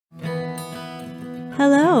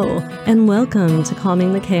Hello, and welcome to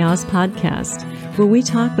Calming the Chaos podcast, where we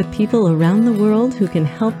talk with people around the world who can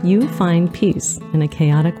help you find peace in a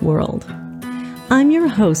chaotic world. I'm your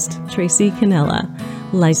host, Tracy Canella,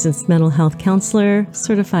 licensed mental health counselor,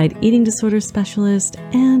 certified eating disorder specialist,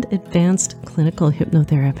 and advanced clinical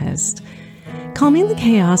hypnotherapist. Calming the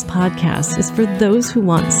Chaos podcast is for those who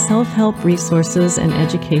want self-help resources and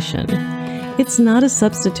education. It's not a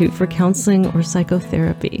substitute for counseling or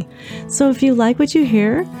psychotherapy. So if you like what you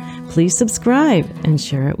hear, please subscribe and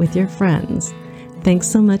share it with your friends. Thanks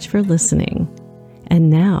so much for listening. And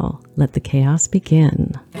now, let the chaos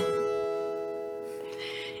begin.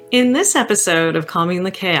 In this episode of Calming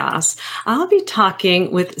the Chaos, I'll be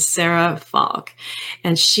talking with Sarah Falk,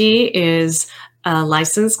 and she is a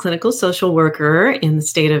licensed clinical social worker in the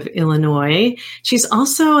state of Illinois. She's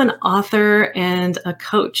also an author and a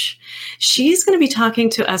coach. She's going to be talking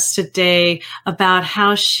to us today about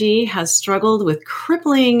how she has struggled with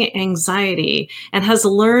crippling anxiety and has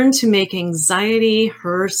learned to make anxiety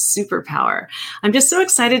her superpower. I'm just so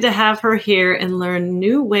excited to have her here and learn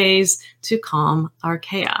new ways to calm our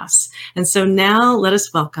chaos. And so now let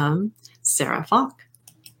us welcome Sarah Falk.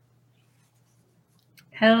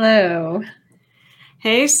 Hello.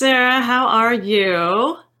 Hey, Sarah, how are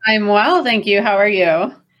you? I'm well, thank you. How are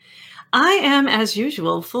you? I am, as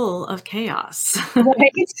usual, full of chaos.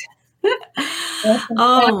 Right?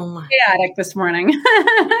 Oh, chaotic this morning.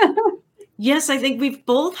 yes, I think we've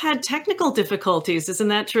both had technical difficulties. Isn't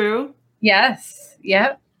that true? Yes.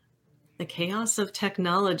 Yep. The chaos of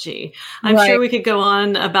technology. I'm sure we could go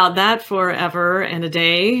on about that forever and a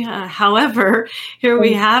day. However, here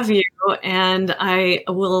we have you, and I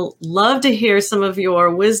will love to hear some of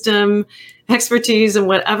your wisdom, expertise, and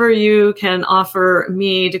whatever you can offer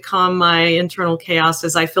me to calm my internal chaos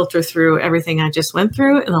as I filter through everything I just went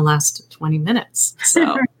through in the last 20 minutes.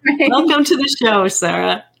 So welcome to the show,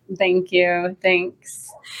 Sarah. Thank you. Thanks.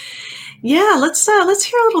 Yeah, let's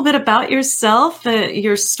hear a little bit about yourself,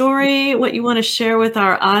 your story, what you want to share with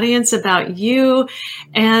our audience about you,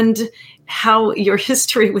 and how your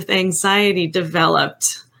history with anxiety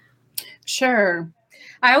developed. Sure.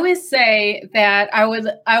 I always say that I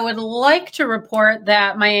would like to report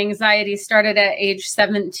that my anxiety started at age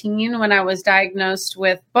 17 when I was diagnosed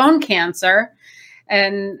with bone cancer,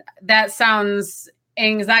 and that sounds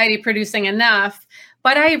anxiety producing enough.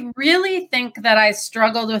 But I really think that I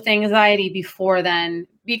struggled with anxiety before then,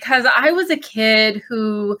 because I was a kid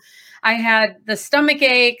who I had the stomach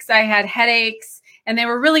aches, I had headaches, and they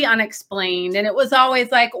were really unexplained. And it was always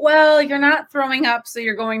like, well, you're not throwing up, so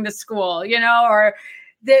you're going to school, or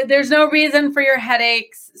there's no reason for your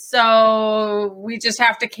headaches, so we just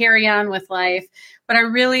have to carry on with life. But I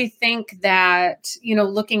really think that,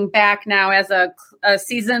 looking back now as a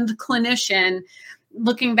seasoned clinician,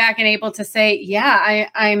 looking back and able to say, yeah,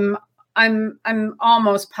 I'm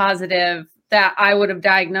almost positive that I would have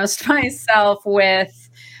diagnosed myself with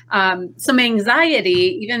some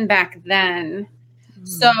anxiety even back then. Mm.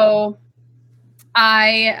 So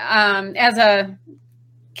I, as a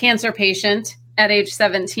cancer patient at age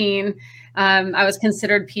 17, I was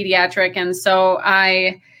considered pediatric. And so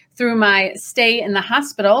I, through my stay in the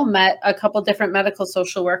hospital, met a couple different medical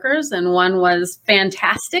social workers, and one was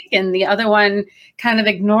fantastic and the other one kind of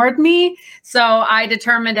ignored me. So I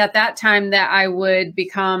determined at that time that I would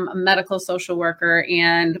become a medical social worker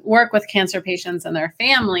and work with cancer patients and their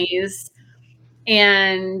families.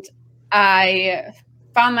 And I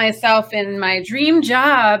found myself in my dream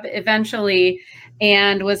job eventually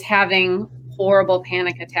and was having horrible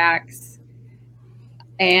panic attacks.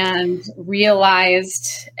 And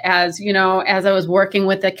realized, as I was working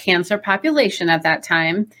with the cancer population at that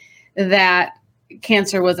time, that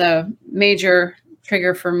cancer was a major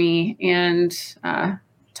trigger for me. And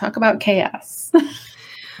talk about chaos.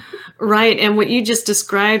 Right. And what you just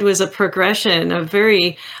described was a progression, a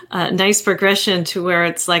very nice progression to where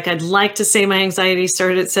it's like, I'd like to say my anxiety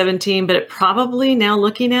started at 17, but it probably, now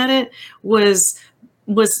looking at it, was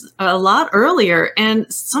a lot earlier.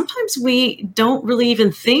 And sometimes we don't really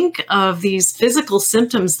even think of these physical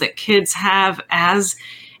symptoms that kids have as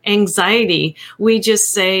anxiety. We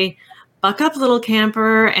just say, buck up, little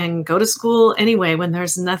camper, and go to school anyway, when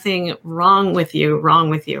there's nothing wrong with you,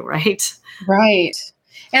 right? Right.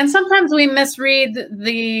 And sometimes we misread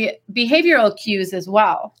the behavioral cues as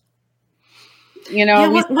well.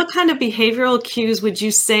 What kind of behavioral cues would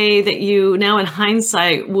you say that you now in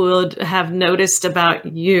hindsight would have noticed about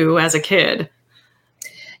you as a kid?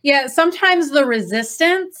 Yeah, sometimes the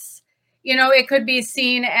resistance, it could be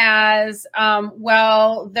seen as,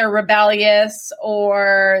 they're rebellious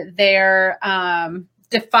or they're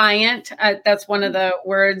defiant. That's one of the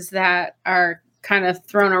words that our kind of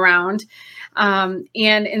thrown around. And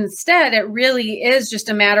instead, it really is just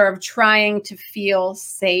a matter of trying to feel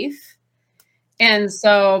safe. And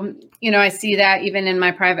so, I see that even in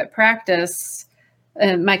my private practice,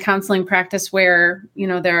 my counseling practice, where,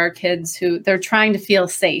 there are kids who they're trying to feel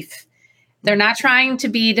safe. They're not trying to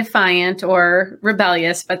be defiant or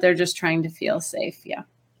rebellious, but they're just trying to feel safe. Yeah.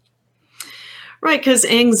 Right. Because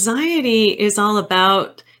anxiety is all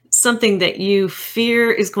about something that you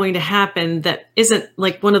fear is going to happen that isn't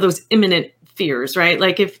like one of those imminent fears, right?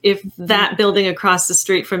 Like if that building across the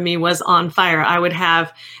street from me was on fire, I would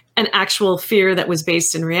have an actual fear that was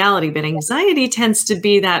based in reality. But anxiety tends to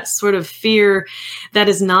be that sort of fear that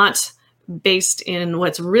is not based in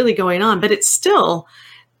what's really going on, but it's still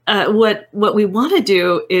what we want to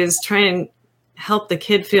do is try and help the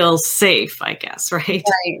kid feel safe, I guess, right?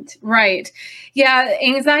 Right. Yeah,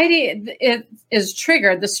 anxiety is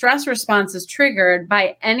triggered. The stress response is triggered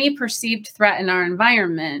by any perceived threat in our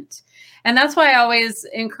environment. And that's why I always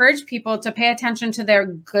encourage people to pay attention to their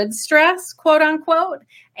good stress, quote unquote,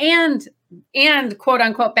 and quote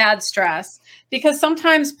unquote bad stress, because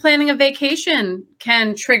sometimes planning a vacation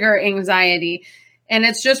can trigger anxiety. And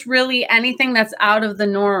it's just really anything that's out of the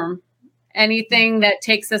norm, anything that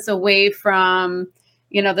takes us away from,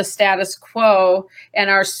 the status quo, and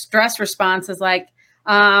our stress response is like,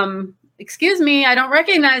 excuse me, I don't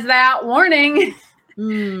recognize that, warning.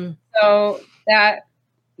 So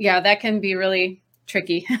that can be really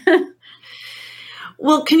tricky.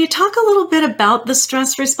 Well, can you talk a little bit about the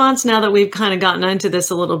stress response now that we've kind of gotten into this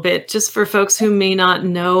a little bit, just for folks who may not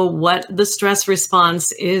know what the stress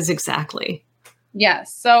response is exactly?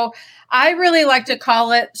 Yes. So I really like to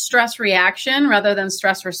call it stress reaction rather than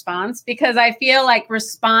stress response, because I feel like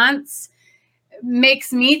response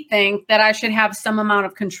makes me think that I should have some amount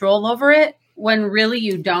of control over it when really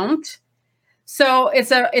you don't. So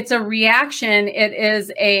it's a reaction. It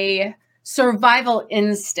is a survival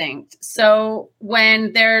instinct. So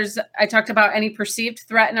when I talked about any perceived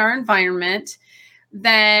threat in our environment,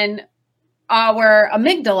 then our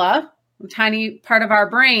amygdala, a tiny part of our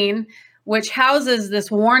brain, which houses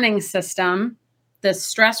this warning system, this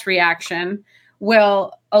stress reaction,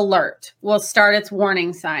 will start its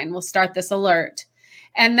warning sign, will start this alert.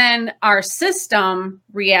 And then our system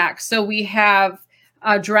reacts. So we have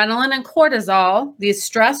adrenaline and cortisol, these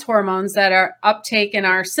stress hormones that are uptake in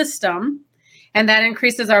our system, and that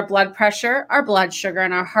increases our blood pressure, our blood sugar,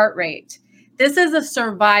 and our heart rate. This is a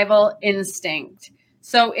survival instinct.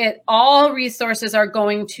 So all resources are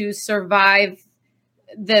going to survive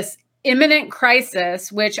this imminent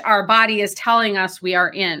crisis, which our body is telling us we are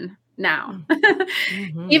in now,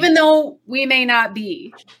 even though we may not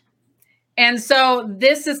be. And so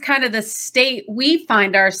this is kind of the state we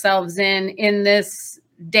find ourselves in this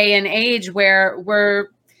day and age, where we're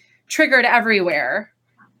triggered everywhere.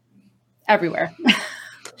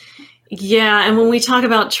 Yeah. And when we talk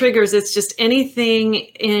about triggers, it's just anything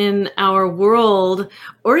in our world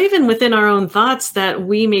or even within our own thoughts that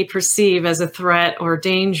we may perceive as a threat or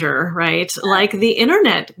danger, right? Like the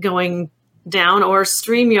internet going down or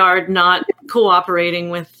StreamYard not cooperating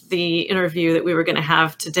with the interview that we were going to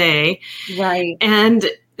have today. Right. And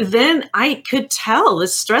then I could tell the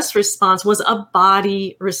stress response was a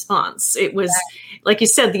body response. It was, like you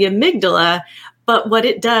said, the amygdala. But what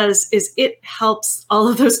it does is it helps all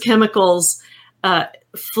of those chemicals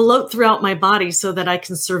float throughout my body so that I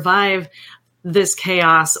can survive this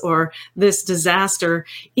chaos or this disaster.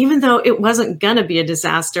 Even though it wasn't going to be a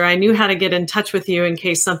disaster, I knew how to get in touch with you in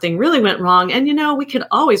case something really went wrong. And, we could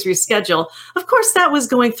always reschedule. Of course, that was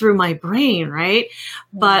going through my brain, right?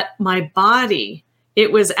 But my body,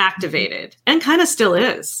 it was activated and kind of still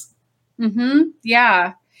is.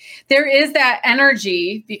 Yeah. There is that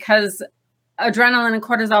energy because adrenaline and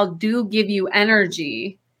cortisol do give you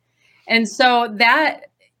energy. And so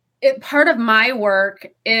part of my work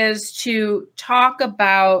is to talk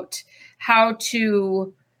about how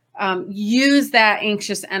to use that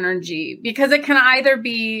anxious energy, because it can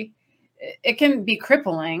be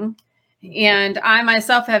crippling. And I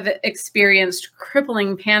myself have experienced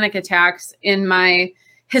crippling panic attacks in my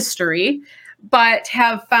history, but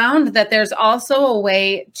have found that there's also a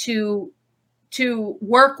way to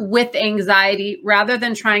work with anxiety rather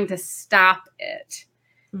than trying to stop it.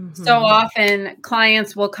 So often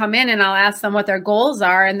clients will come in and I'll ask them what their goals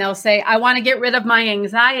are, and they'll say, I want to get rid of my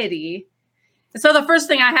anxiety. So the first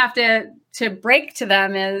thing I have to break to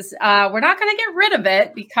them is we're not going to get rid of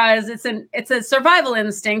it, because it's a survival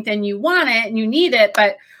instinct and you want it and you need it,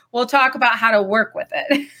 but we'll talk about how to work with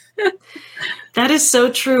it. That is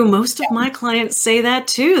so true. Most of my clients say that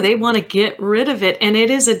too. They want to get rid of it, and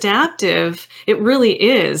it is adaptive. It really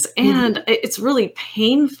is. And it's really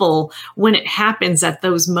painful when it happens at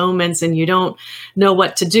those moments and you don't know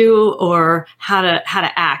what to do or how to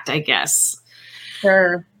act, I guess.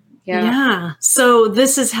 Sure. Yeah. So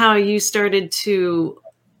this is how you started to,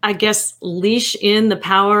 I guess, leash in the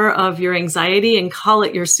power of your anxiety and call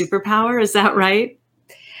it your superpower. Is that right?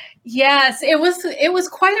 Yes, it was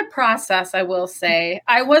quite a process, I will say.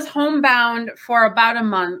 I was homebound for about a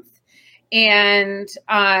month and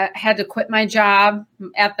had to quit my job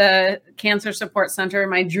at the Cancer Support Center,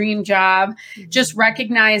 my dream job, just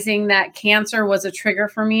recognizing that cancer was a trigger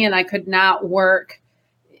for me and I could not work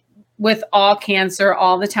with all cancer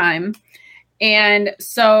all the time. And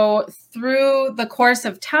so through the course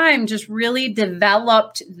of time, just really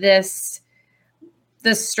developed this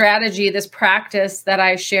strategy, this practice that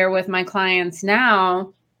I share with my clients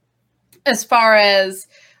now, as far as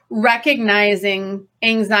recognizing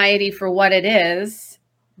anxiety for what it is,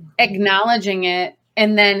 acknowledging it,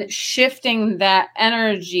 and then shifting that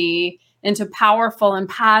energy into powerful and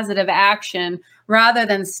positive action rather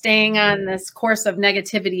than staying on this course of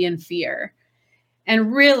negativity and fear.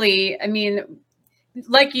 And really, I mean,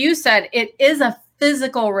 like you said, it is a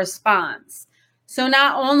physical response. So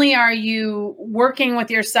not only are you working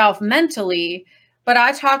with yourself mentally, but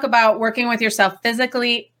I talk about working with yourself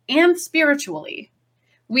physically and spiritually.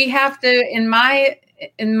 We have to, in my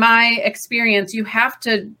experience, you have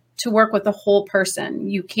to work with the whole person.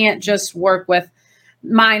 You can't just work with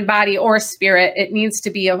mind, body, or spirit. It needs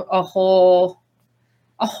to be a whole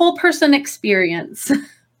person experience.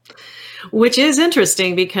 Which is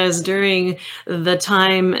interesting because during the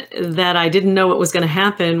time that I didn't know what was going to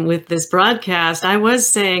happen with this broadcast, I was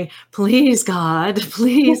saying, please, God,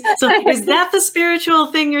 please. So is that the spiritual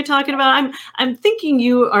thing you're talking about? I'm thinking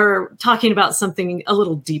you are talking about something a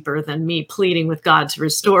little deeper than me pleading with God to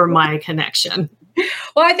restore my connection.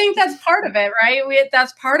 Well, I think that's part of it, right?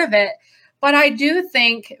 That's part of it. But I do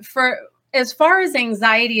think as far as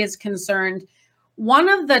anxiety is concerned, one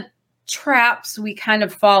of the traps we kind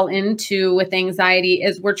of fall into with anxiety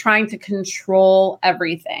is we're trying to control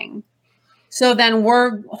everything. So then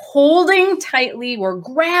we're holding tightly, we're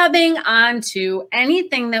grabbing onto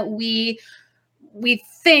anything that we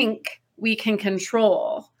think we can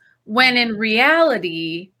control, when in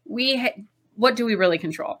reality, what do we really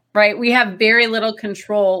control, right? We have very little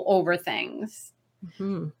control over things.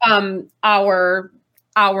 Mm-hmm.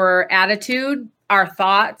 Our attitude, our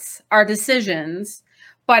thoughts, our decisions.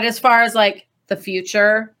 But as far as like the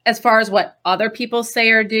future, as far as what other people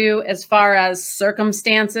say or do, as far as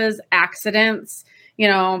circumstances, accidents,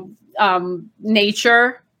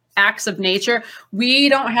 nature, acts of nature, we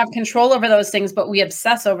don't have control over those things, but we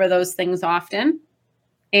obsess over those things often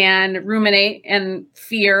and ruminate and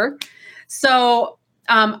fear. So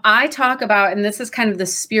I talk about, and this is kind of the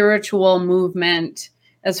spiritual movement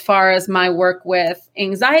as far as my work with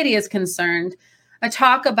anxiety is concerned, I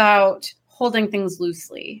talk about holding things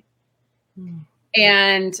loosely.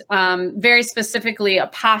 And very specifically, a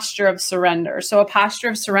posture of surrender. So a posture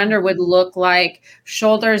of surrender would look like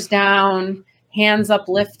shoulders down, hands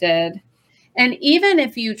uplifted. And even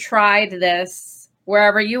if you tried this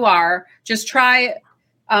wherever you are, just try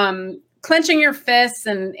clenching your fists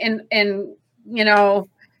and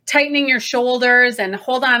tightening your shoulders and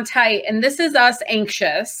hold on tight. And this is us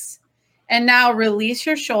anxious. And now release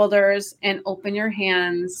your shoulders and open your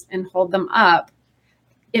hands and hold them up.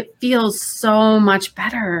 It feels so much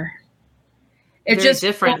better. It's just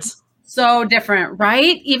different. So different,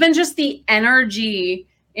 right? Even just the energy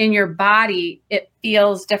in your body, it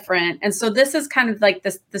feels different. And so this is kind of like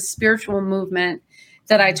the spiritual movement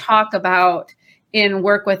that I talk about in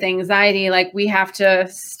work with anxiety. Like we have to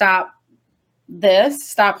stop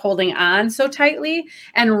holding on so tightly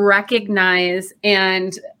and recognize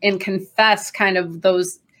and confess kind of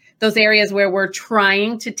those areas where we're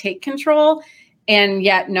trying to take control and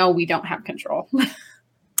yet no, we don't have control.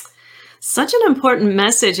 Such an important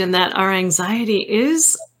message in that our anxiety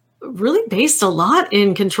is really based a lot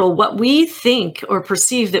in control, what we think or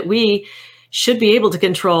perceive that we should be able to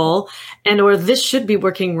control, or this should be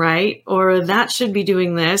working right, or that should be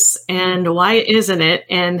doing this, and why isn't it,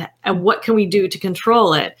 and what can we do to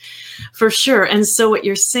control it, for sure. And so what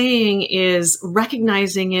you're saying is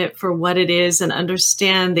recognizing it for what it is and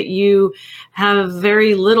understand that you have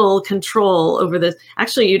very little control over this.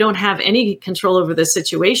 Actually, you don't have any control over the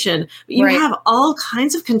situation, but you have all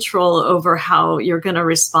kinds of control over how you're going to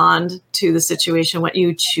respond to the situation, what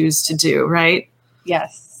you choose to do, right?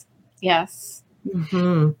 Yes.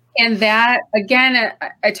 Mm-hmm. And that, again,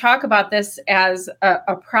 I talk about this as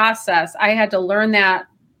a process. I had to learn that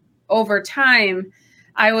over time.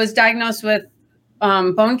 I was diagnosed with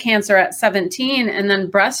bone cancer at 17 and then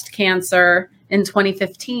breast cancer in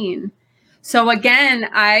 2015. So again,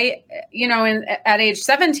 at age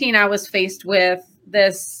 17, I was faced with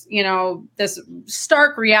this, this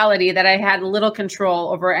stark reality that I had little control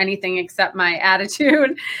over anything except my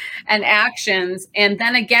attitude and actions. And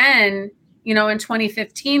then again, in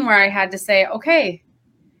 2015, where I had to say, okay,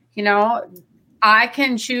 I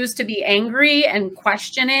can choose to be angry and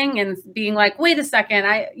questioning and being like, wait a second,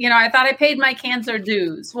 I thought I paid my cancer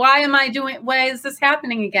dues. Why is this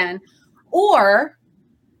happening again? Or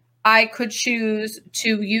I could choose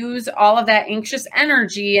to use all of that anxious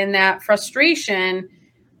energy and that frustration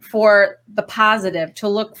for the positive, to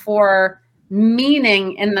look for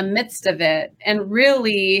meaning in the midst of it. And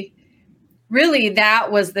really, really,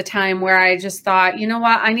 that was the time where I just thought, you know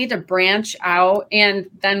what, I need to branch out. And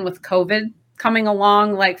then with COVID coming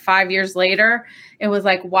along like 5 years later, it was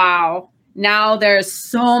like, wow, now there's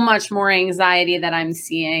so much more anxiety that I'm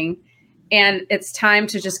seeing. And it's time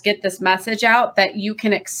to just get this message out that you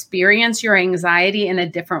can experience your anxiety in a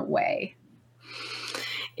different way.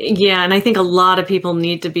 Yeah. And I think a lot of people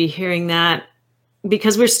need to be hearing that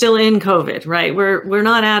because we're still in COVID, right? We're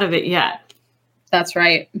not out of it yet. That's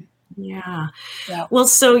right. Yeah. Well,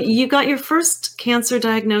 so you got your first cancer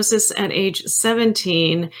diagnosis at age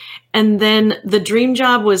 17, and then the dream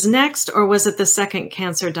job was next, or was it the second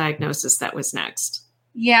cancer diagnosis that was next?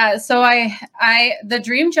 Yeah. So the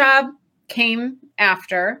dream job came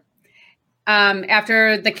after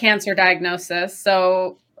the cancer diagnosis.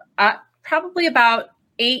 So probably about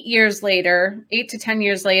 8 to 10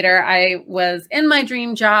 years later, I was in my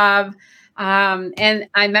dream job. And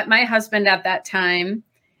I met my husband at that time.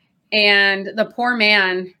 And the poor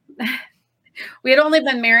man, we had only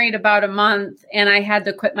been married about a month, and I had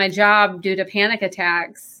to quit my job due to panic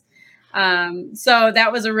attacks. So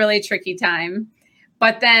that was a really tricky time.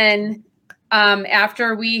 But then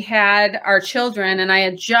after we had our children, and I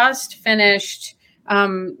had just finished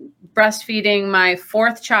breastfeeding my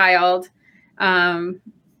fourth child, and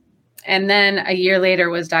then a year later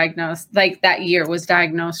was diagnosed,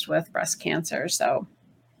 with breast cancer. So.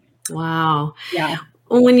 Wow. Yeah.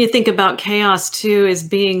 When you think about chaos too, as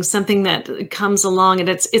being something that comes along and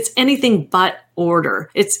it's anything but order.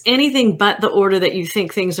 It's anything but the order that you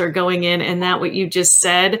think things are going in. And that what you just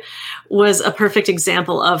said was a perfect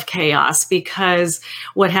example of chaos, because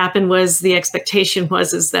what happened was the expectation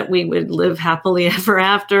is that we would live happily ever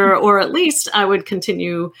after, or at least I would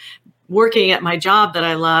continue working at my job that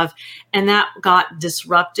I love. And that got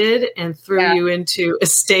disrupted and threw you into a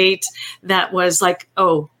state that was like,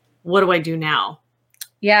 oh, what do I do now?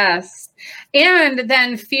 Yes. And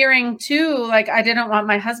then fearing too, like I didn't want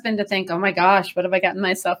my husband to think, oh my gosh, what have I gotten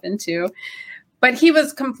myself into? But he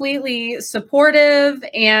was completely supportive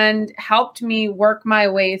and helped me work my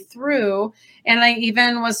way through. And I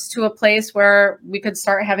even was to a place where we could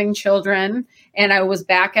start having children, and I was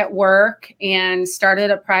back at work and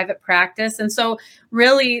started a private practice. And so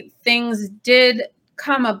really things did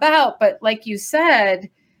come about. But like you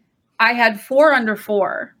said, I had four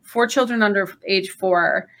children under age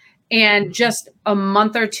 4. And just a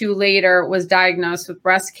month or two later was diagnosed with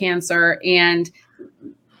breast cancer. And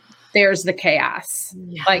there's the chaos.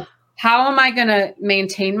 Yeah. Like, how am I going to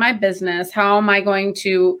maintain my business? How am I going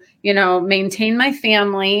to, maintain my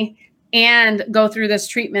family and go through this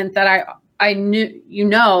treatment that I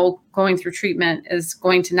knew, going through treatment is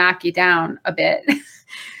going to knock you down a bit.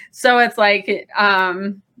 So it's like,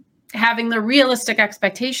 having the realistic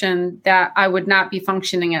expectation that I would not be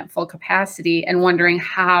functioning at full capacity and wondering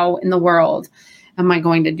how in the world am I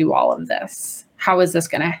going to do all of this? How is this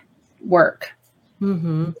going to work?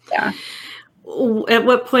 Mm-hmm. Yeah. At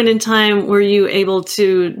what point in time were you able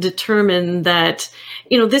to determine that,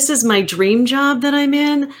 this is my dream job that I'm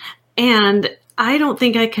in, and I don't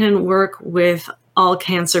think I can work with all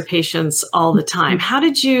cancer patients all the time? How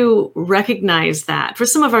did you recognize that? For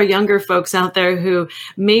some of our younger folks out there who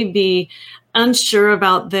may be unsure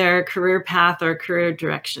about their career path or career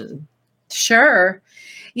direction. Sure.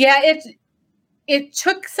 Yeah, it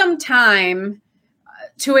took some time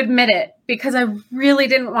to admit it, because I really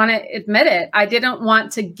didn't want to admit it. I didn't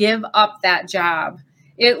want to give up that job.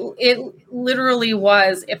 It literally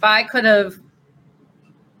was, if I could have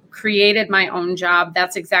created my own job,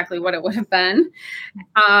 that's exactly what it would have been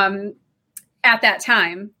at that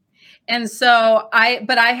time. And so I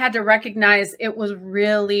had to recognize it was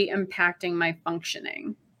really impacting my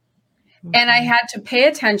functioning. Mm-hmm. And I had to pay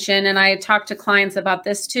attention, and I talked to clients about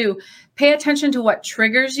this too. Pay attention to what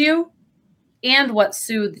triggers you and what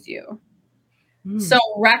soothed you. So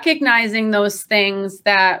recognizing those things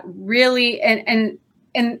that really, and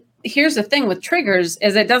here's the thing with triggers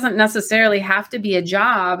is it doesn't necessarily have to be a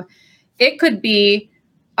job. It could be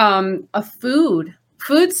a food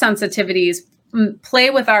sensitivities play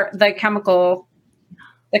with the chemicals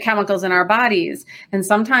in our bodies. And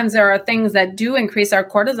sometimes there are things that do increase our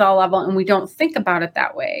cortisol level and we don't think about it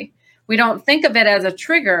that way. We don't think of it as a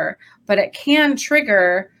trigger, but it can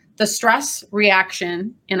trigger the stress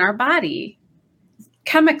reaction in our body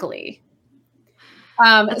chemically.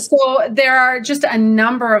 So there are just a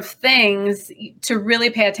number of things to really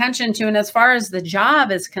pay attention to. And as far as the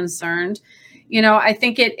job is concerned, I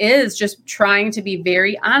think it is just trying to be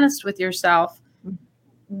very honest with yourself.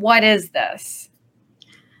 What is this?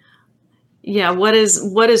 Yeah. What is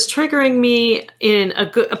triggering me in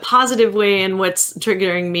a positive way and what's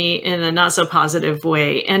triggering me in a not so positive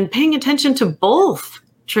way, and paying attention to both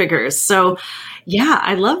triggers. So yeah,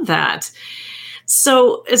 I love that.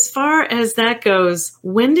 So as far as that goes,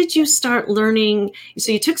 when did you start learning?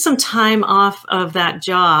 So you took some time off of that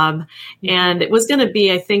job, and it was going to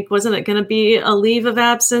be, I think, wasn't it going to be a leave of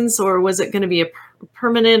absence, or was it going to be a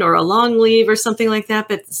permanent or a long leave or something like that?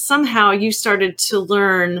 But somehow you started to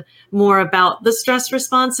learn more about the stress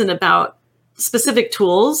response and about specific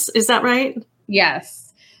tools. Is that right?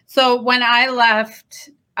 Yes. So when I left,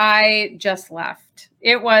 I just left.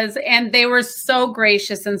 And they were so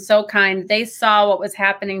gracious and so kind. They saw what was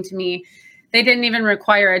happening to me. They didn't even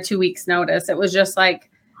require a 2 weeks notice. It was just like,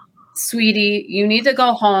 sweetie, you need to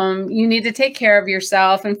go home. You need to take care of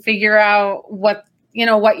yourself and figure out what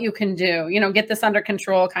you can do, get this under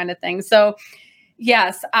control kind of thing. So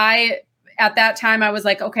yes, at that time I was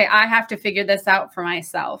like, okay, I have to figure this out for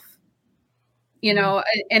myself,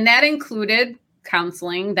 and that included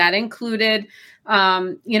counseling. That included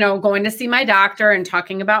going to see my doctor and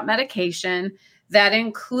talking about medication. That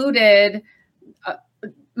included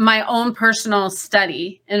my own personal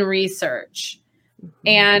study and research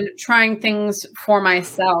and trying things for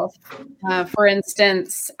myself. For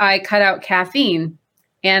instance, I cut out caffeine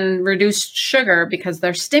and reduced sugar because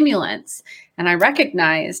they're stimulants. And I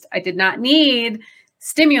recognized I did not need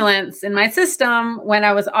stimulants in my system when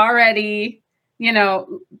I was already,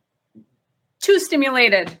 too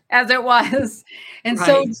stimulated as it was. And right.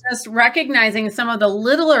 So just recognizing some of the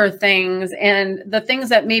littler things and the things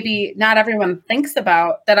that maybe not everyone thinks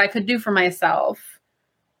about that I could do for myself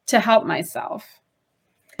to help myself.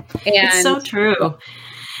 And it's so true.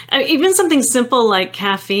 Even something simple like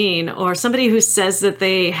caffeine, or somebody who says that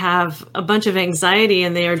they have a bunch of anxiety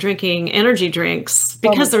and they are drinking energy drinks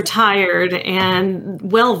because they're tired and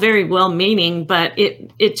very well meaning, but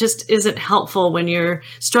it just isn't helpful when you're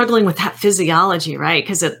struggling with that physiology, right?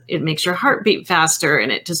 Because it makes your heart beat faster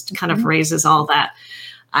and it just kind of raises all that.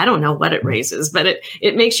 I don't know what it raises, but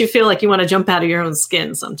it makes you feel like you want to jump out of your own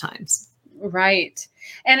skin sometimes. Right.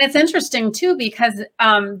 And it's interesting too, because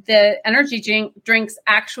the energy drinks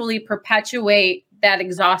actually perpetuate that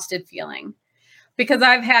exhausted feeling, because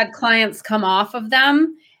I've had clients come off of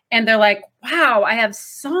them and they're like, wow, I have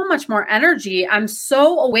so much more energy. I'm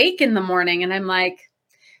so awake in the morning. And I'm like,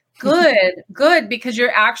 good, because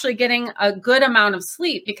you're actually getting a good amount of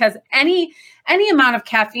sleep, because any amount of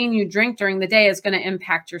caffeine you drink during the day is going to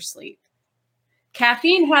impact your sleep.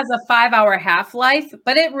 Caffeine has a 5-hour half-life,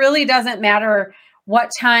 but it really doesn't matter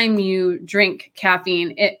what time you drink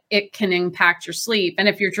caffeine. It can impact your sleep. And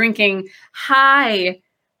if you're drinking high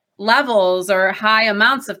levels or high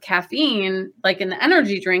amounts of caffeine, like in the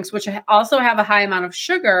energy drinks, which also have a high amount of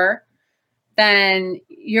sugar, then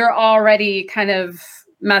you're already kind of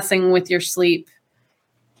messing with your sleep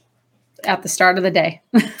at the start of the day.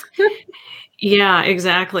 Yeah,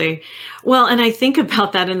 exactly. Well, and I think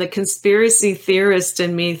about that, and the conspiracy theorist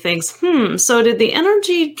in me thinks, so did the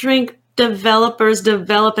energy drink developers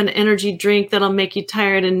develop an energy drink that'll make you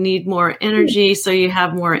tired and need more energy, so you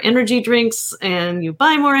have more energy drinks and you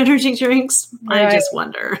buy more energy drinks? Right. I just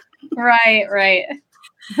wonder. Right.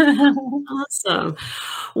 Awesome.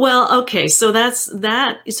 Well, okay. So that's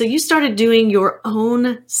that. So you started doing your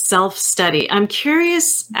own self-study. I'm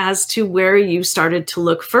curious as to where you started to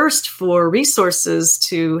look first for resources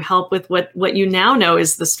to help with what you now know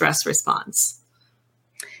is the stress response.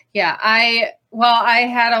 Yeah, I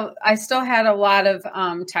still had a lot of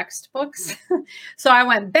textbooks. So I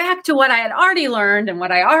went back to what I had already learned and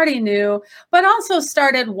what I already knew, but also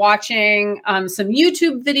started watching some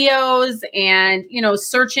YouTube videos and,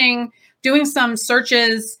 doing some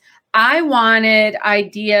searches. I wanted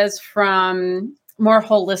ideas from more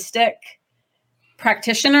holistic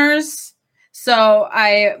practitioners. So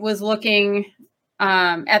I was looking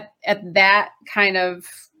at that kind of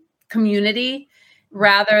community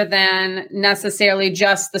rather than necessarily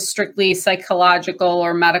just the strictly psychological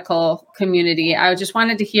or medical community. I just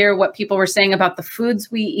wanted to hear what people were saying about the foods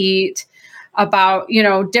we eat, about,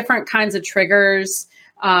 different kinds of triggers,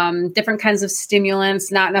 different kinds of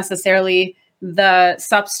stimulants, not necessarily the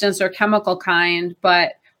substance or chemical kind,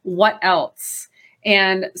 but what else?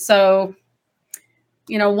 And so,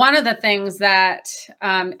 one of the things that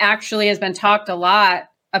actually has been talked a lot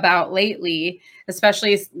about lately,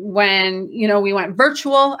 especially when, we went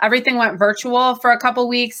virtual, everything went virtual for a couple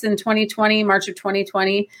weeks in 2020, March of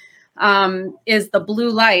 2020, is the blue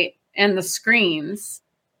light and the screens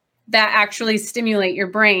that actually stimulate your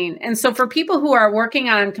brain. And so for people who are working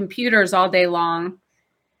on computers all day long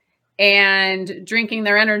and drinking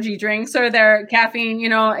their energy drinks or their caffeine,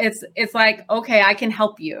 it's like, okay, I can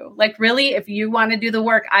help you. Like, really, if you want to do the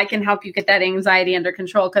work, I can help you get that anxiety under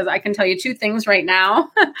control. Because I can tell you two things right now,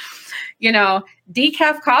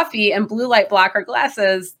 decaf coffee and blue light blocker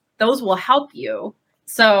glasses, those will help you.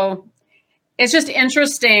 So it's just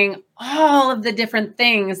interesting, all of the different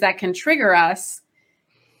things that can trigger us.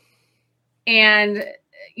 And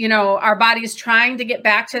our body's trying to get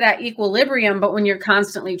back to that equilibrium, but when you're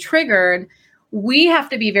constantly triggered, we have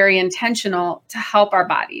to be very intentional to help our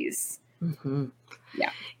bodies. Mm-hmm.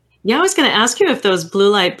 Yeah, I was going to ask you if those blue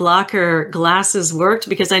light blocker glasses worked,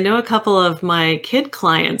 because I know a couple of my kid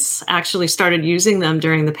clients actually started using them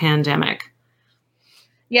during the pandemic.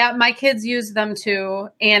 Yeah, my kids use them too.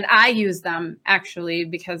 And I use them actually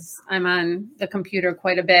because I'm on the computer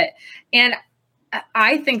quite a bit. And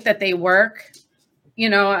I think that they work.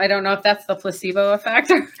 I don't know if that's the placebo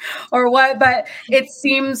effect or what, but it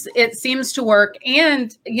seems to work.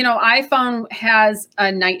 And, iPhone has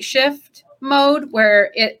a night shift mode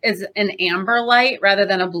where it is an amber light rather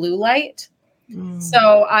than a blue light. So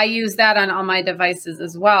I use that on all my devices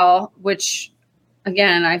as well, which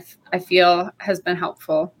again, I feel has been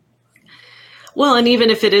helpful. Well, and even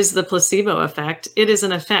if it is the placebo effect, it is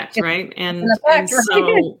an effect, right? And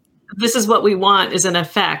so this is what we want, is an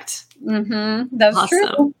effect. Mm-hmm. That's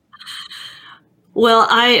awesome. True. Well,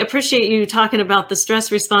 I appreciate you talking about the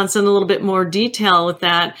stress response in a little bit more detail with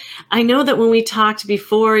that. I know that when we talked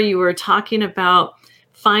before, you were talking about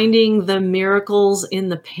finding the miracles in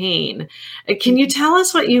the pain. Can you tell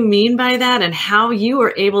us what you mean by that and how you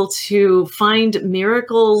were able to find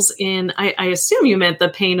miracles in, I assume you meant the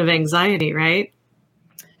pain of anxiety, right?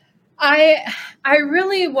 I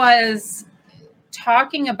really was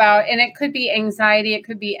talking about, and it could be anxiety, it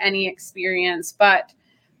could be any experience, but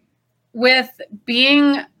with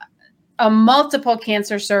being a multiple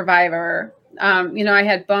cancer survivor, I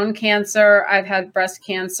had bone cancer, I've had breast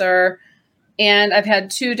cancer, and I've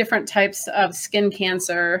had 2 different types of skin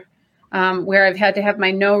cancer, where I've had to have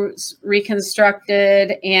my nose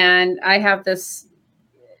reconstructed, and I have this,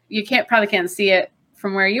 you probably can't see it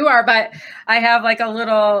from where you are, but I have like a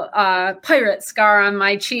little pirate scar on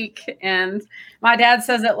my cheek, and my dad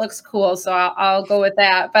says it looks cool, so I'll go with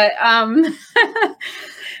that. But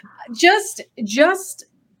just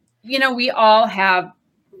we all have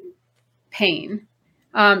pain,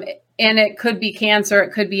 and it could be cancer,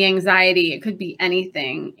 it could be anxiety, it could be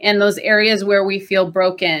anything. And those areas where we feel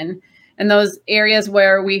broken, and those areas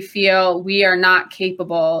where we feel we are not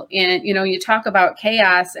capable, and you talk about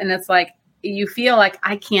chaos, and it's like you feel like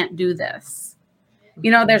I can't do this.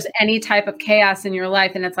 There's any type of chaos in your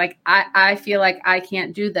life, and it's like I feel like I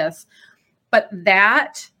can't do this. But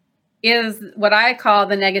that is what I call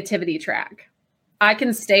the negativity track. I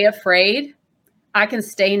can stay afraid, I can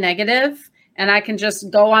stay negative, and I can just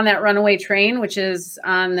go on that runaway train, which is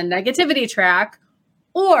on the negativity track,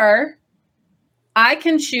 or I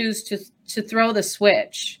can choose to throw the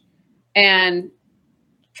switch and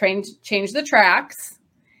change the tracks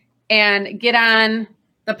and get on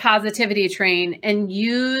the positivity train and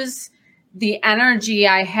use the energy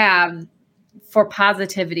I have for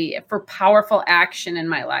positivity, for powerful action in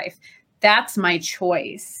my life. That's my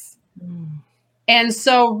choice. And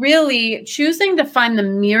so really choosing to find the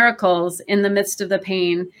miracles in the midst of the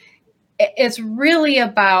pain, it's really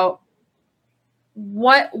about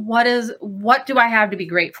what do I have to be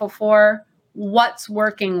grateful for? What's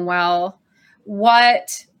working well? Where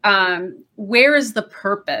is the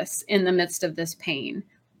purpose in the midst of this pain?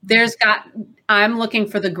 I'm looking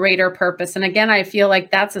for the greater purpose. And again, I feel like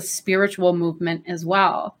that's a spiritual movement as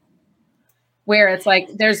well, where it's like,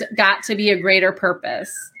 there's got to be a greater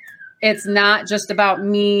purpose. It's not just about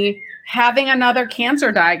me having another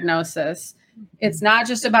cancer diagnosis. It's not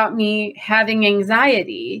just about me having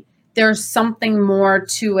anxiety. There's something more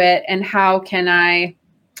to it. And how can I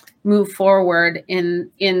move forward in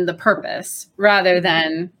the purpose rather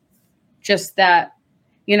than just that,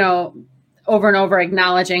 over and over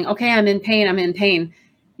acknowledging, okay, I'm in pain. I'm in pain.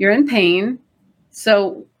 You're in pain.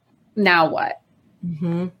 So now what?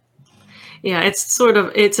 Mm-hmm. Yeah, it's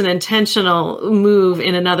an intentional move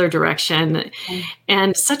in another direction. Mm-hmm.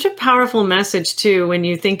 And such a powerful message too, when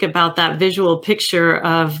you think about that visual picture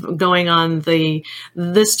of going on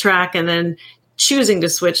this track and then choosing to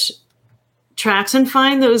switch tracks and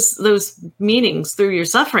find those meanings through your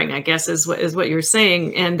suffering, I guess is what you're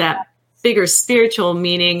saying. And that bigger spiritual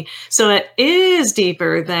meaning. So it is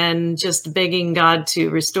deeper than just begging God to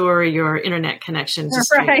restore your internet connection to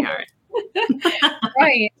StreamYard.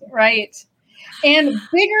 Right. And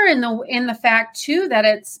bigger in the fact too that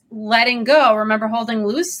it's letting go. Remember, holding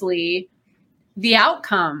loosely the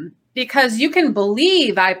outcome, because you can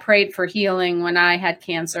believe I prayed for healing when I had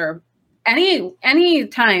cancer. Any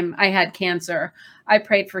time I had cancer, I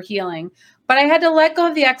prayed for healing, but I had to let go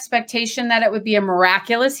of the expectation that it would be a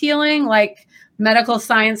miraculous healing, like medical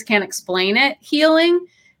science can't explain it, healing,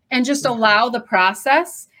 and just allow the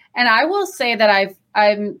process. And I will say that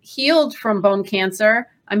I'm healed from bone cancer.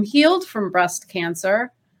 I'm healed from breast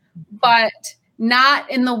cancer, but not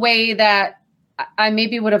in the way that I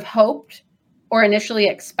maybe would have hoped or initially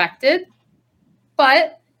expected.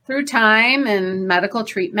 But through time and medical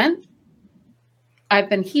treatment, I've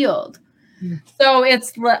been healed. Mm. So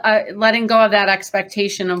it's letting go of that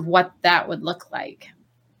expectation of what that would look like.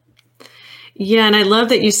 Yeah. And I love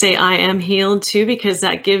that you say I am healed too, because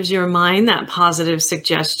that gives your mind that positive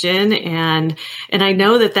suggestion. And I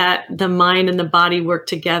know that the mind and the body work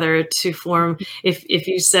together to form, if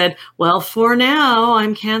you said, well, for now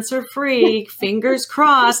I'm cancer free, fingers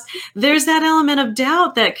crossed, there's that element of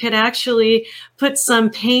doubt that could actually put some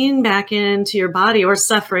pain back into your body, or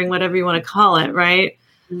suffering, whatever you want to call it. Right.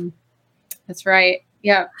 That's right.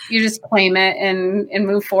 Yeah. You just claim it and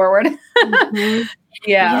move forward. Mm-hmm.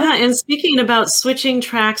 Yeah. And speaking about switching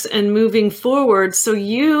tracks and moving forward, so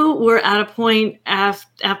you were at a point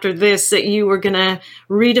after this that you were going to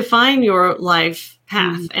redefine your life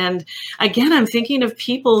path. Mm-hmm. And again, I'm thinking of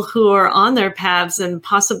people who are on their paths and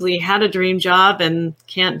possibly had a dream job and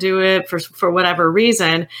can't do it for whatever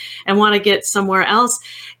reason and want to get somewhere else.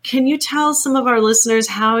 Can you tell some of our listeners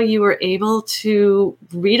how you were able to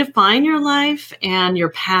redefine your life and your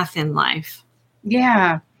path in life?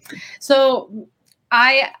 Yeah. So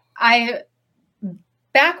I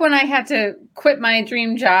back when I had to quit my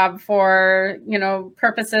dream job for,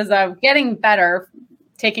 purposes of getting better,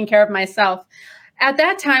 taking care of myself. At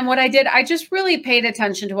that time, what I did, I just really paid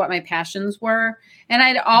attention to what my passions were. And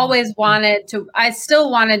I'd always I still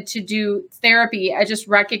wanted to do therapy. I just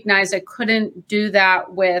recognized I couldn't do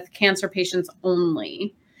that with cancer patients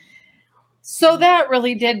only. So that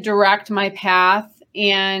really did direct my path.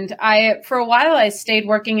 And for a while, I stayed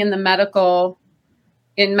working in medical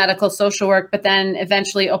social work, but then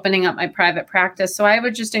eventually opening up my private practice. So I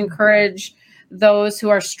would just encourage those who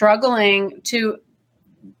are struggling to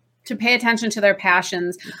pay attention to their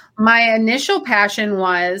passions. My initial passion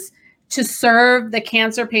was to serve the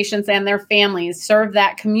cancer patients and their families, serve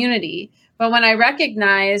that community. But when I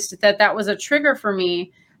recognized that was a trigger for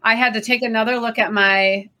me, I had to take another look at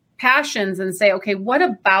my passions and say, okay, what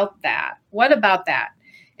about that? What about that?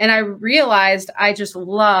 And I realized I just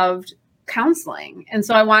loved counseling. And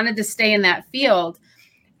so I wanted to stay in that field.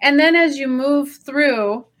 And then as you move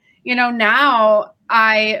through, now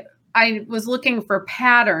I was looking for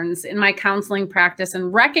patterns in my counseling practice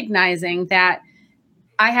and recognizing that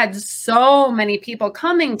I had so many people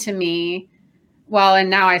coming to me. Well, and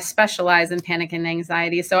now I specialize in panic and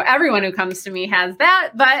anxiety. So everyone who comes to me has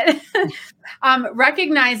that. But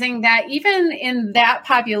recognizing that even in that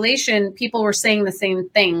population, people were saying the same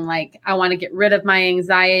thing. Like, I want to get rid of my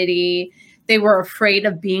anxiety. They were afraid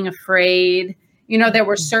of being afraid. There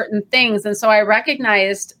were certain things. And so I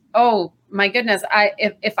recognized, oh, my goodness,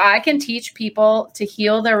 if I can teach people to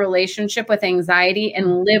heal their relationship with anxiety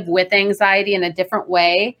and live with anxiety in a different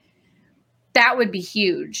way, that would be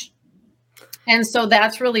huge. And so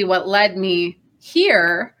that's really what led me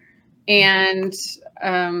here and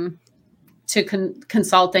to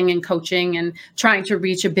consulting and coaching and trying to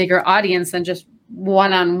reach a bigger audience than just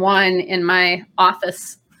one-on-one in my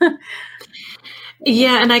office.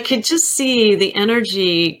 Yeah. And I could just see the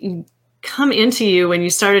energy come into you when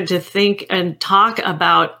you started to think and talk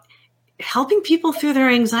about helping people through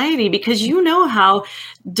their anxiety, because you know how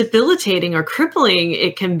debilitating or crippling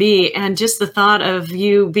it can be. And just the thought of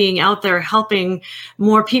you being out there helping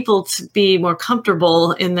more people to be more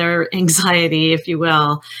comfortable in their anxiety, if you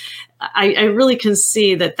will. I really can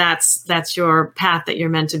see that's your path that you're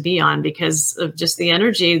meant to be on because of just the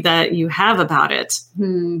energy that you have about it.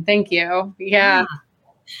 Thank you. Yeah.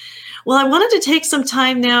 Well, I wanted to take some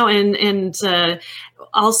time now and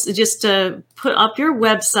also just put up your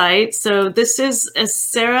website. So this is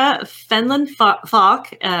Sarah Fenlon-Falk,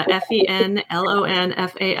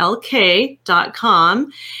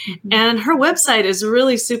 FENLONFALK.com. And her website is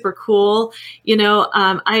really super cool.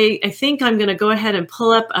 I think I'm going to go ahead and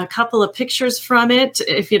pull up a couple of pictures from it,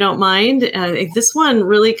 if you don't mind. This one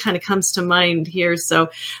really kind of comes to mind here. So,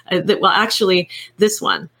 actually, this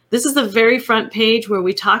one. This is the very front page where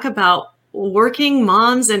we talk about working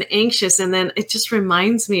moms and anxious. And then it just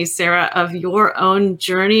reminds me, Sarah, of your own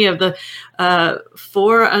journey of the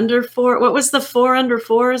 4 under 4. What was the 4 under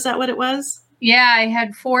 4? Is that what it was? Yeah, I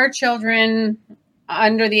had 4 children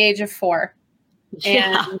under the age of 4.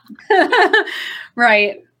 Yeah. And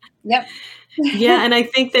right. Yep. Yeah. And I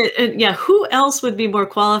think that, who else would be more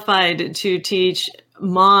qualified to teach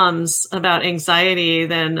moms about anxiety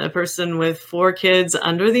than a person with 4 kids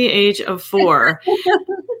under the age of 4?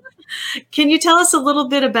 Can you tell us a little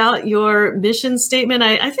bit about your mission statement,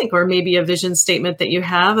 I think, or maybe a vision statement that you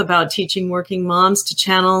have about teaching working moms to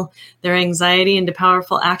channel their anxiety into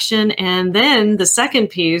powerful action? And then the second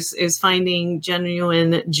piece is finding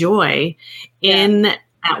genuine joy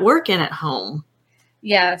at work and at home.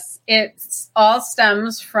 Yes, it all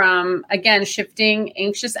stems from, again, shifting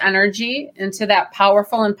anxious energy into that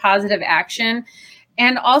powerful and positive action,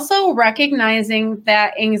 and also recognizing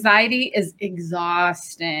that anxiety is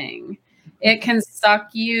exhausting. It can suck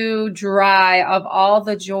you dry of all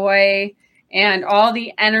the joy and all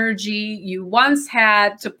the energy you once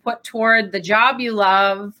had to put toward the job you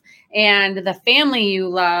love and the family you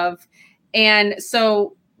love. And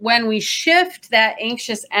so when we shift that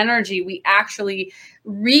anxious energy, we actually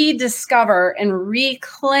rediscover and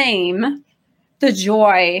reclaim the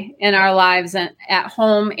joy in our lives at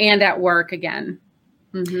home and at work again.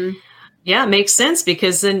 Mm-hmm. Yeah, it makes sense,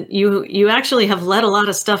 because then you actually have let a lot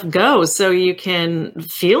of stuff go, so you can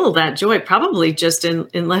feel that joy probably just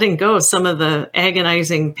in letting go of some of the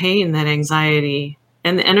agonizing pain that anxiety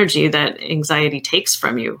and the energy that anxiety takes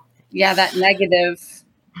from you. Yeah, that negative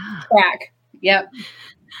track. Yep.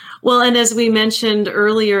 Well, and as we mentioned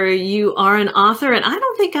earlier, you are an author, and I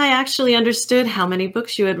don't think I actually understood how many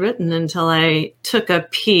books you had written until I took a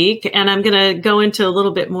peek. And I'm going to go into a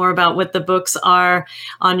little bit more about what the books are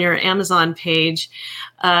on your Amazon page.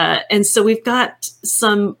 And so we've got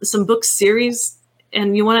some book series,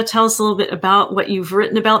 and you want to tell us a little bit about what you've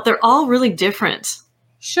written about. They're all really different.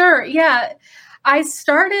 Sure. Yeah. I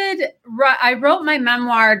wrote my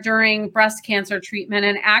memoir during breast cancer treatment,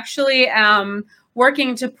 and actually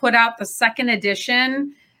working to put out the second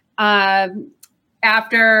edition after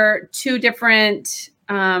 2 different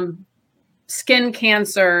skin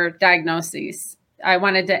cancer diagnoses. I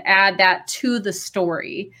wanted to add that to the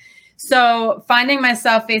story. So finding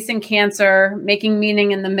myself facing cancer, making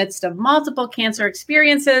meaning in the midst of multiple cancer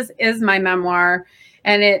experiences is my memoir.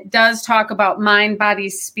 And it does talk about mind, body,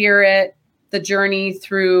 spirit, the journey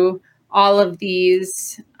through all of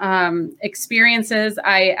these experiences.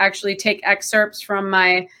 I actually take excerpts from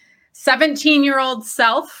my 17-year-old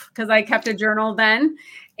self, because I kept a journal then.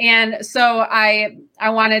 And so I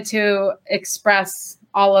wanted to express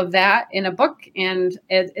all of that in a book, and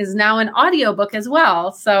it is now an audiobook as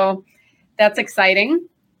well. So that's exciting.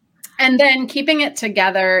 And then keeping it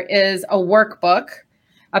together is a workbook,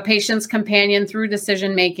 A Patient's Companion Through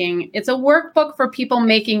Decision Making. It's a workbook for people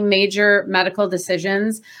making major medical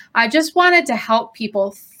decisions. I just wanted to help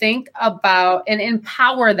people think about and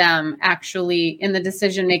empower them actually in the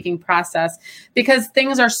decision-making process, because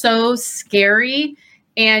things are so scary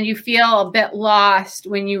and you feel a bit lost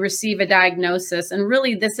when you receive a diagnosis. And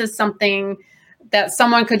really, this is something that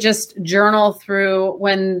someone could just journal through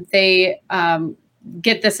when they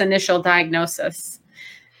get this initial diagnosis.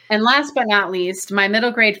 And last but not least, my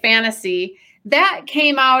middle grade fantasy, that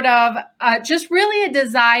came out of just really a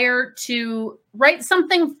desire to write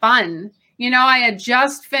something fun. I had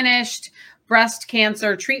just finished breast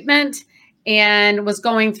cancer treatment and was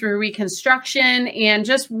going through reconstruction and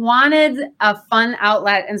just wanted a fun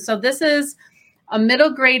outlet. And so this is a middle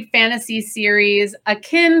grade fantasy series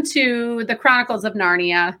akin to the Chronicles of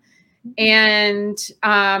Narnia. And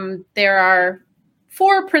there are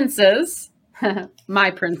 4 princes, my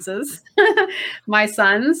princes, my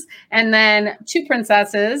sons, and then 2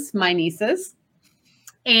 princesses, my nieces.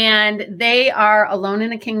 And they are alone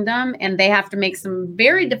in a kingdom, and they have to make some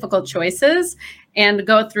very difficult choices and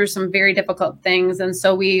go through some very difficult things. And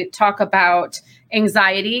so we talk about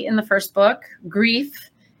anxiety in the first book,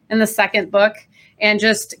 grief in the second book, and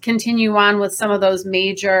just continue on with some of those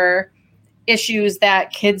major issues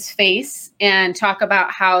that kids face and talk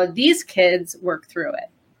about how these kids work through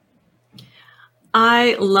it.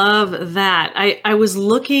 I love that. I was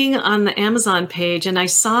looking on the Amazon page and I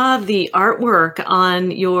saw the artwork on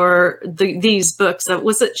these books.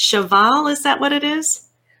 Was it Cheval? Is that what it is?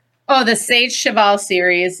 Oh, the Sage Cheval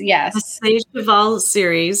series. Yes. The Sage Cheval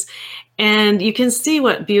series. And you can see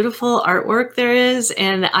what beautiful artwork there is.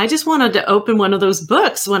 And I just wanted to open one of those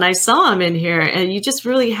books when I saw them in here. And you just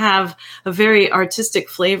really have a very artistic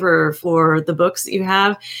flavor for the books that you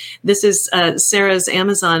have. This is Sarah's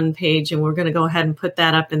Amazon page, and we're going to go ahead and put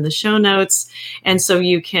that up in the show notes. And so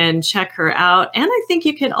you can check her out. And I think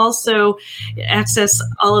you can also access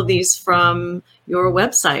all of these from your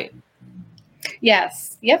website.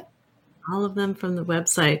 Yes. Yep. All of them from the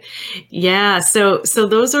website. Yeah. So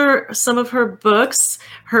those are some of her books.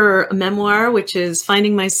 Her memoir, which is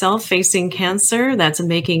Finding Myself, Facing Cancer. That's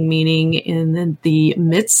Making Meaning in the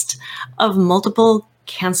Midst of Multiple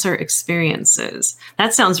Cancer Experiences.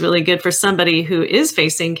 That sounds really good for somebody who is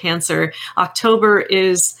facing cancer. October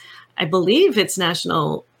is, I believe it's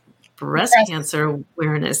National Breast Cancer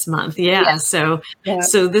Awareness Month. Yeah. Yes. So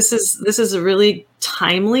this is a really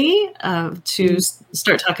timely to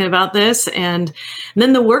start talking about this. And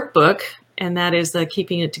then the workbook, and that is the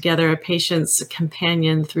Keeping It Together, a Patient's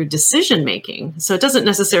Companion Through Decision Making. So it doesn't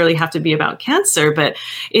necessarily have to be about cancer, but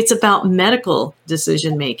it's about medical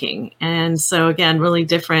decision making. And so again, really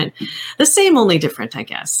different, the same, only different, I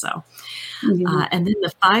guess. So. And then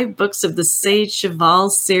the 5 books of the Sage Cheval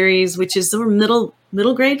series, which is the middle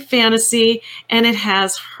grade fantasy, and it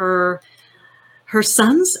has her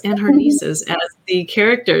sons and her nieces as the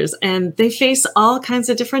characters, and they face all kinds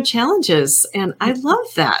of different challenges, and I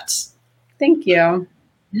love that. Thank you.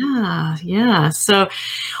 Yeah. So,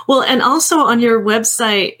 well, and also on your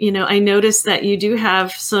website, I noticed that you do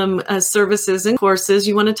have some services and courses.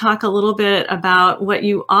 You want to talk a little bit about what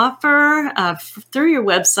you offer through your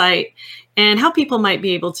website and how people might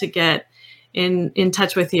be able to get in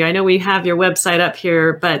touch with you. I know we have your website up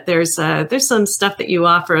here, but there's some stuff that you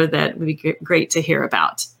offer that would be great to hear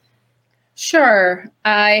about. Sure.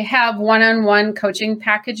 I have one-on-one coaching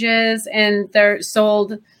packages, and they're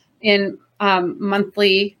sold in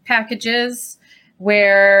monthly packages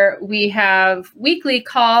where we have weekly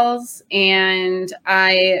calls, and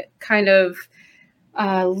I kind of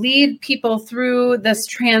lead people through this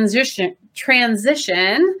transition.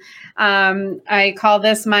 I call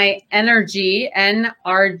this my NRG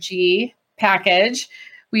package.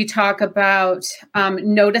 We talk about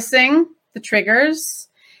noticing the triggers,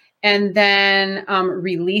 and then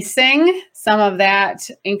releasing some of that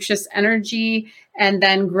anxious energy, and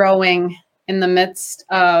then growing in the midst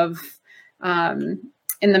of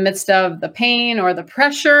the pain or the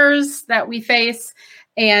pressures that we face,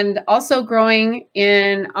 and also growing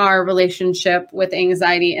in our relationship with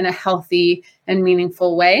anxiety in a healthy and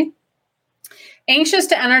meaningful way. Anxious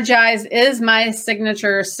to Energize is my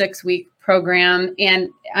signature 6-week program, and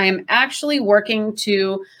I'm actually working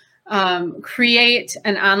to create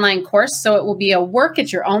an online course, so it will be a work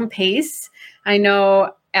at your own pace. I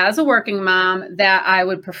know as a working mom that I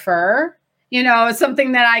would prefer,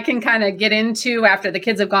 something that I can kind of get into after the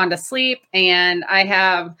kids have gone to sleep and I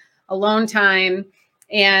have alone time.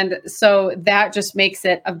 And so that just makes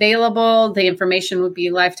it available. The information would be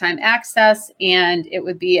lifetime access, and it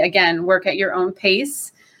would be, again, work at your own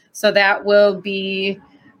pace. So that will be,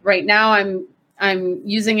 right now I'm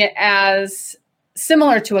using it as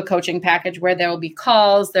similar to a coaching package where there will be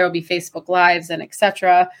calls, there will be Facebook Lives, and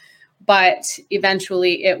etc. But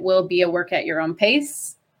eventually it will be a work at your own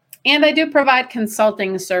pace. And I do provide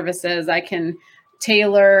consulting services. I can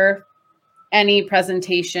tailor any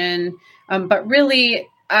presentation. But really,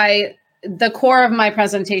 the core of my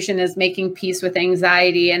presentation is making peace with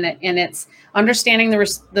anxiety, and it's understanding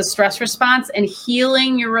the stress response and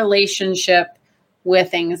healing your relationship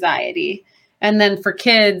with anxiety. And then for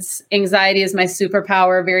kids, anxiety is my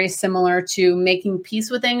superpower, very similar to making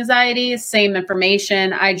peace with anxiety. Same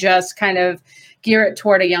information. I just kind of gear it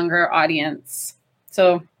toward a younger audience.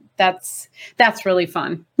 So that's really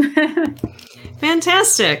fun.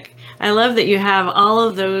 Fantastic. I love that you have all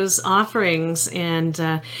of those offerings.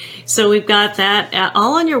 And so we've got that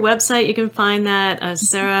all on your website. You can find that at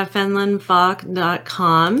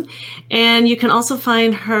sarahfenlon-falk.com. And you can also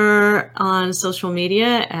find her on social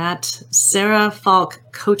media at Sarah Falk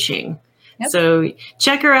Coaching. Yep. So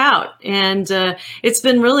check her out. And it's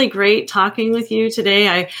been really great talking with you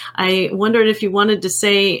today. I wondered if you wanted to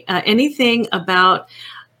say anything about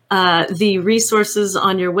the resources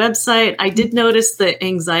on your website. I did notice the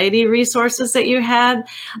anxiety resources that you had.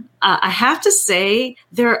 I have to say,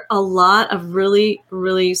 there are a lot of really,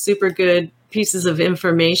 really super good pieces of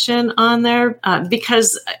information on there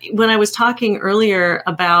because when I was talking earlier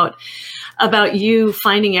about about you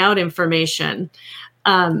finding out information.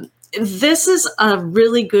 This is a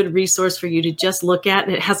really good resource for you to just look at.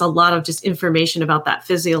 And it has a lot of just information about that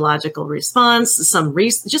physiological response,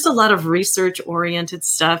 just a lot of research-oriented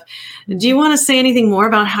stuff. Do you want to say anything more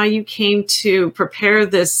about how you came to prepare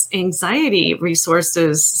this anxiety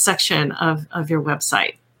resources section of your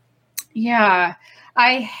website? Yeah,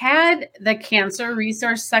 I had the cancer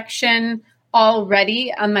resource section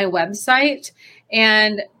already on my website.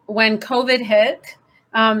 And when COVID hit,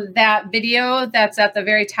 that video that's at the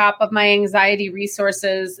very top of my anxiety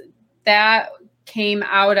resources, that came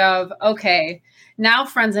out of, okay, now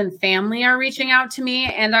friends and family are reaching out to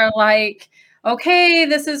me and are like, okay,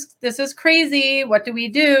 this is crazy. What do we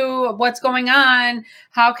do? What's going on?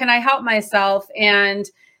 How can I help myself? And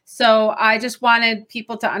so I just wanted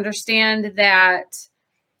people to understand that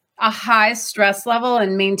a high stress level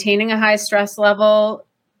and maintaining a high stress level,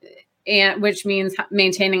 and which means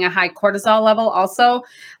maintaining a high cortisol level also,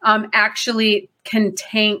 actually can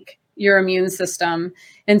tank your immune system.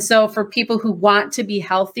 And so for people who want to be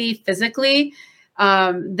healthy physically,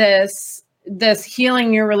 this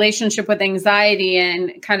healing your relationship with anxiety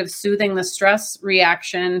and kind of soothing the stress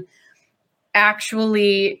reaction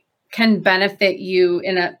actually can benefit you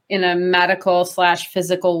in a medical /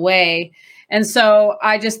 physical way. And so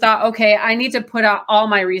I just thought, okay, I need to put out all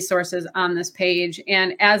my resources on this page.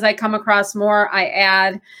 And as I come across more, I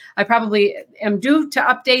add. I probably am due to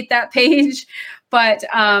update that page, but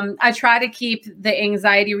I try to keep the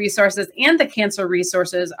anxiety resources and the cancer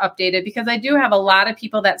resources updated, because I do have a lot of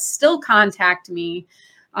people that still contact me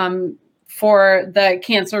for the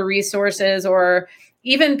cancer resources, or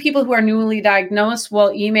even people who are newly diagnosed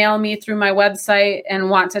will email me through my website and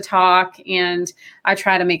want to talk, and I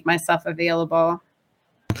try to make myself available.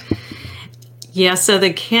 Yeah, so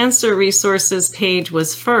the cancer resources page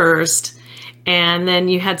was first, and then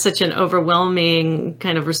you had such an overwhelming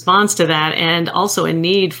kind of response to that, and also a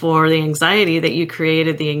need for the anxiety, that you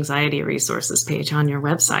created the anxiety resources page on your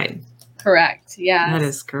website. Correct. Yeah. That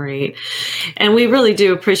is great. And we really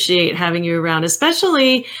do appreciate having you around,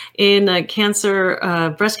 especially in Breast Cancer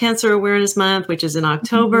Awareness Month, which is in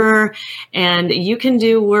October. Mm-hmm. And you can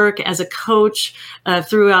do work as a coach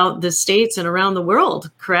throughout the states and around the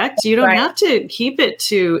world, correct? You don't have to keep it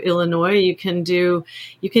to Illinois. You can do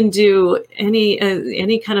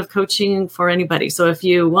any kind of coaching for anybody. So if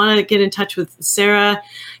you want to get in touch with Sarah,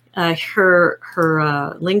 her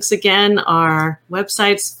links again are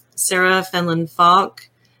websites,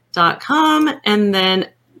 sarahfenlon-falk.com, and then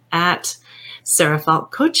at Sarah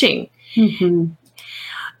Falk Coaching. Mm-hmm.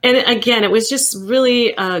 And again, it was just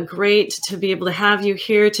really great to be able to have you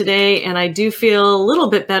here today. And I do feel a little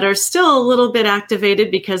bit better, still a little bit activated,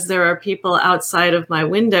 because there are people outside of my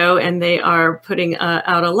window and they are putting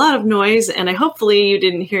out a lot of noise. And hopefully you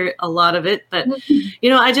didn't hear a lot of it. But,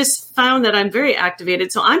 I just found that I'm very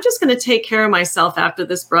activated. So I'm just going to take care of myself after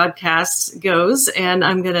this broadcast goes. And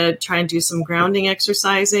I'm going to try and do some grounding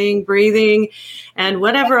exercising, breathing, and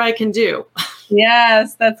whatever I can do.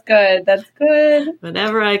 Yes, that's good. That's good.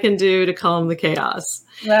 Whatever I can do to calm the chaos.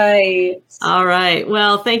 Right. All right.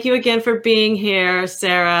 Well, thank you again for being here,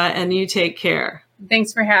 Sarah, and you take care.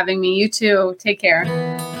 Thanks for having me. You too. Take care.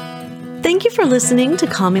 Thank you for listening to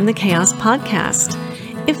Calming the Chaos podcast.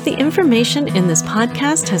 If the information in this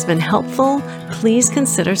podcast has been helpful, please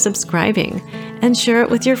consider subscribing and share it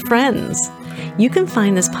with your friends. You can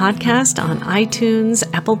find this podcast on iTunes,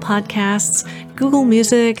 Apple Podcasts, Google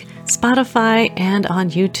Music, Spotify, and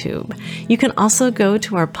on YouTube. You can also go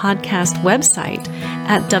to our podcast website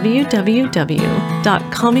at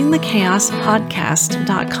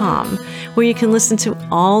www.calmingthechaospodcast.com, where you can listen to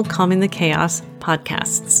all Calming the Chaos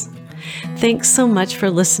podcasts. Thanks so much for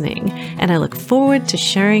listening, and I look forward to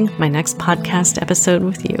sharing my next podcast episode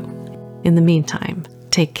with you. In the meantime,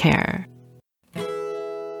 take care.